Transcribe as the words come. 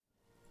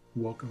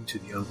Welcome to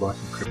the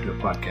Unblocking Crypto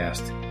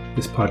podcast.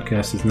 This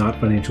podcast is not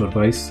financial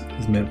advice. It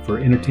is meant for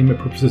entertainment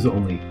purposes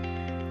only.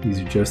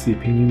 These are just the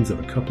opinions of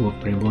a couple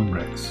of rambling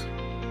wrecks.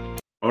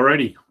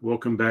 Alrighty,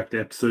 welcome back to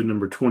episode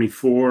number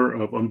 24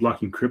 of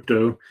Unblocking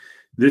Crypto.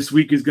 This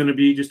week is going to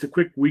be just a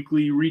quick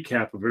weekly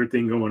recap of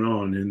everything going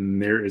on, and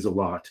there is a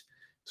lot.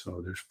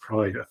 So there's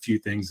probably a few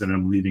things that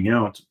I'm leaving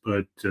out,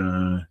 but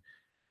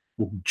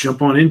we'll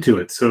jump on into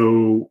it.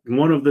 So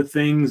one of the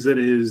things that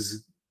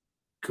is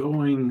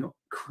going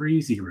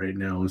crazy right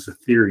now is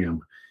Ethereum.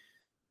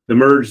 The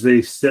merge,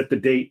 they set the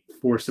date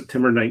for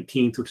September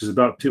 19th, which is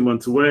about 2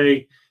 months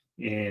away,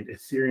 and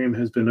Ethereum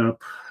has been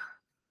up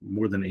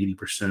more than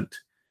 80%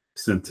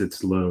 since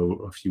its low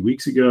a few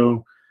weeks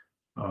ago.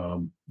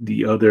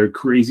 The other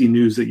crazy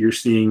news that you're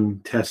seeing,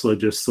 Tesla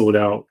just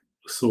sold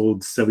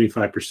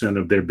 75%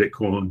 of their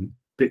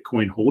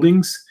Bitcoin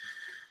holdings,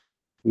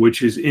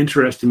 which is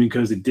interesting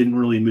because it didn't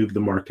really move the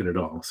market at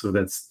all. So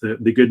that's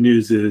the good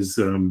news is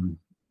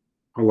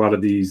a lot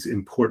of these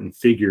important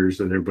figures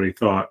that everybody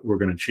thought were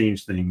going to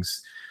change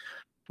things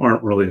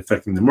aren't really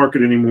affecting the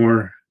market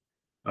anymore.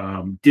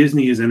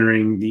 Disney is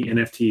entering the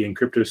NFT and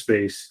crypto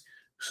space.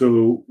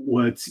 So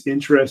what's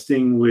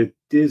interesting with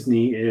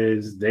Disney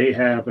is they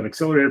have an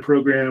accelerator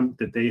program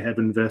that they have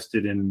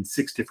invested in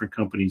 6 different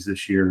companies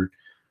this year,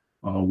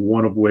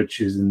 one of which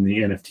is in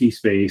the NFT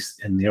space,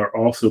 and they are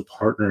also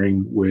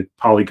partnering with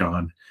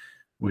Polygon,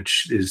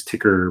 which is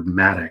ticker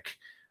Matic,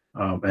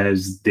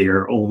 as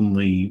their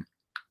only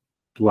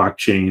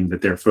blockchain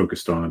that they're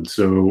focused on.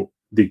 So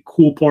the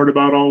cool part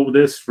about all of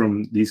this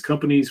from these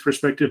companies'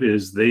 perspective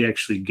is they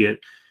actually get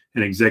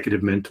an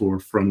executive mentor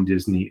from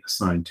Disney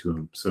assigned to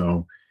them.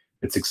 So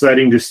it's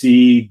exciting to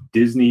see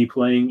Disney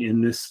playing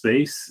in this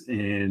space,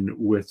 and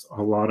with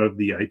a lot of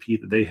the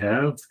IP that they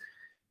have,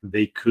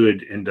 they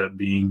could end up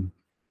being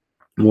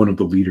one of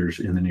the leaders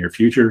in the near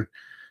future.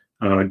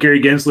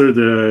 Gary Gensler,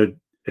 the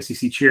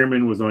SEC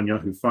chairman, was on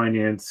Yahoo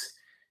Finance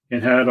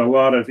and had a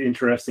lot of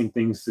interesting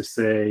things to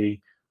say,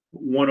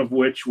 one of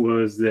which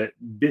was that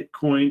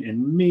Bitcoin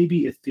and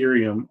maybe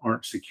Ethereum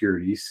aren't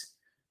securities,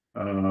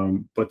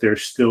 but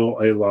there's still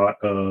a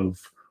lot of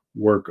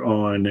work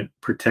on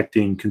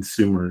protecting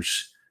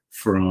consumers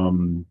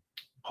from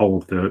all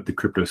of the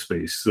crypto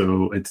space.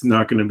 So it's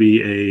not going to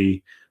be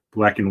a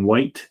black and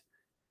white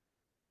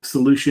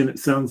solution, it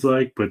sounds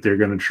like, but they're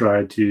going to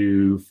try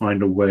to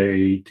find a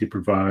way to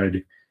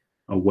provide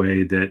a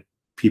way that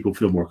people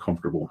feel more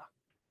comfortable.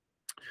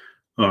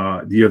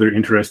 The other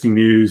interesting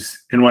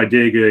news,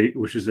 NYDIG,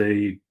 which is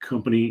a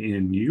company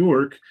in New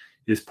York,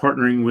 is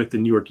partnering with the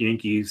New York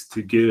Yankees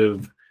to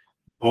give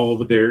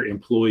all of their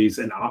employees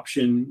an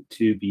option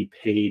to be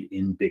paid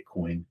in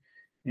Bitcoin.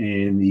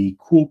 And the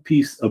cool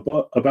piece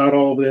about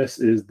all of this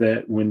is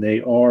that when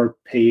they are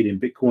paid in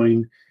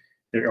Bitcoin,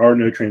 there are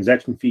no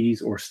transaction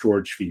fees or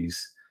storage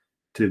fees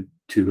to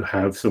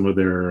have some of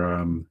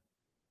their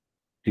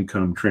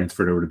income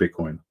transferred over to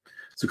Bitcoin.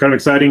 So kind of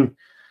exciting.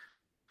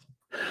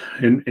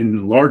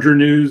 In larger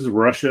news,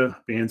 Russia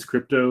bans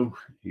crypto.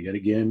 Yet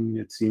again,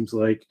 it seems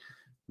like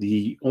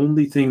the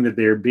only thing that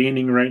they're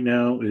banning right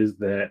now is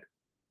that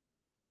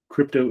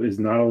crypto is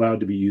not allowed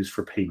to be used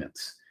for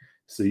payments.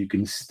 So you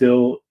can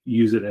still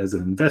use it as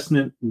an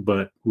investment,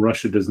 but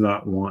Russia does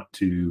not want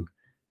to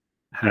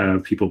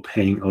have people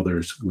paying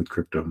others with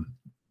crypto.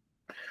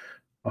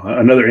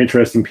 Another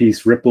interesting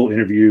piece, Ripple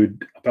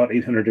interviewed about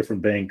 800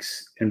 different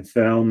banks and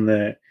found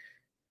that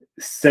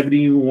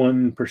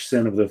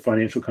 71% of the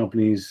financial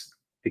companies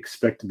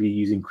expect to be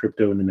using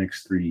crypto in the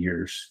next 3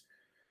 years.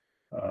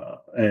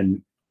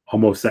 And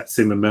almost that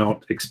same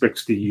amount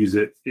expects to use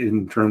it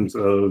in terms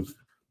of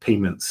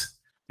payments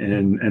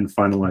and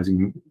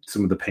finalizing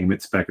some of the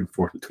payments back and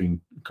forth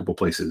between a couple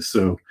places.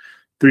 So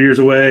 3 years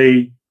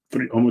away,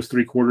 almost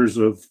 3/4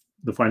 of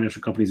the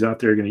financial companies out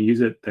there are going to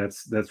use it.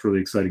 That's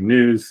really exciting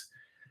news.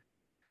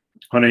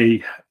 On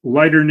a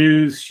lighter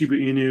news, Shiba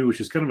Inu,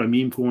 which is kind of a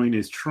meme coin,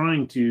 is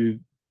trying to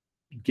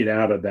get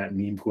out of that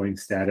meme coin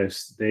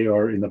status. They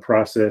are in the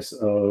process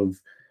of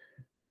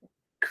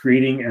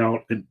creating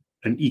out an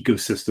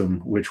ecosystem,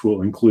 which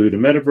will include a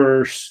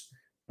metaverse,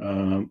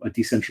 a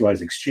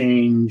decentralized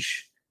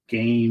exchange,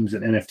 games,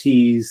 and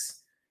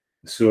NFTs.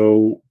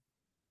 So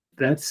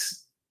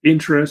that's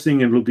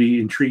interesting, and it'll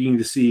be intriguing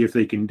to see if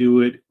they can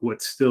do it.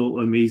 What's still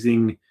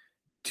amazing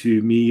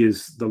to me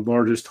is the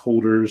largest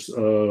holders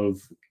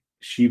of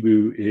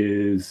Shibu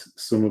is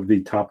some of the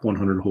top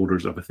 100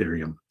 holders of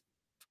Ethereum.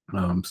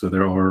 So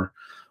there are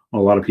a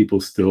lot of people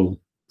still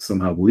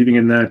somehow believing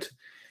in that.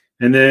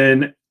 And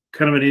then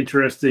kind of an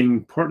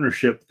interesting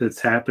partnership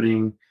that's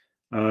happening.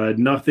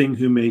 Nothing,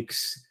 who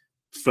makes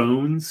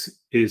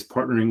phones, is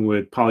partnering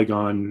with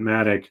Polygon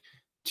Matic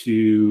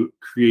to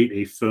create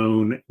a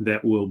phone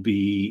that will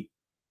be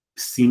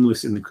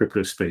seamless in the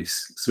crypto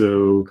space.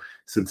 So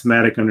since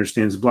Matic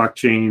understands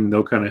blockchain,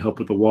 they'll kind of help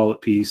with the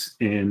wallet piece,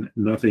 and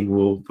Nothing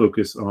will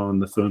focus on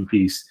the phone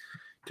piece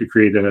to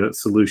create a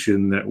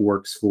solution that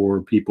works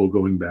for people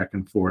going back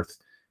and forth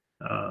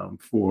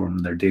from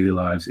their daily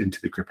lives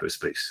into the crypto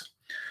space.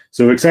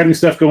 So exciting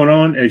stuff going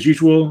on as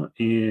usual,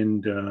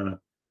 and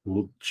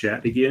We'll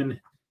chat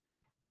again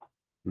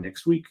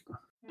next week.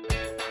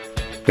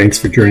 Thanks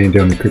for journeying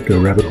down the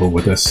crypto rabbit hole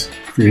with us.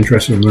 If you're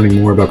interested in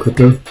learning more about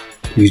crypto,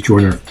 please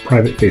join our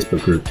private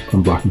Facebook group,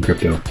 Unblocking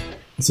Crypto.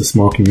 It's a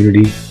small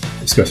community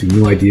discussing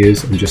new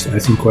ideas and just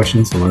asking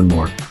questions to learn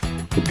more.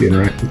 Hope to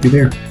interact with you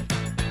there.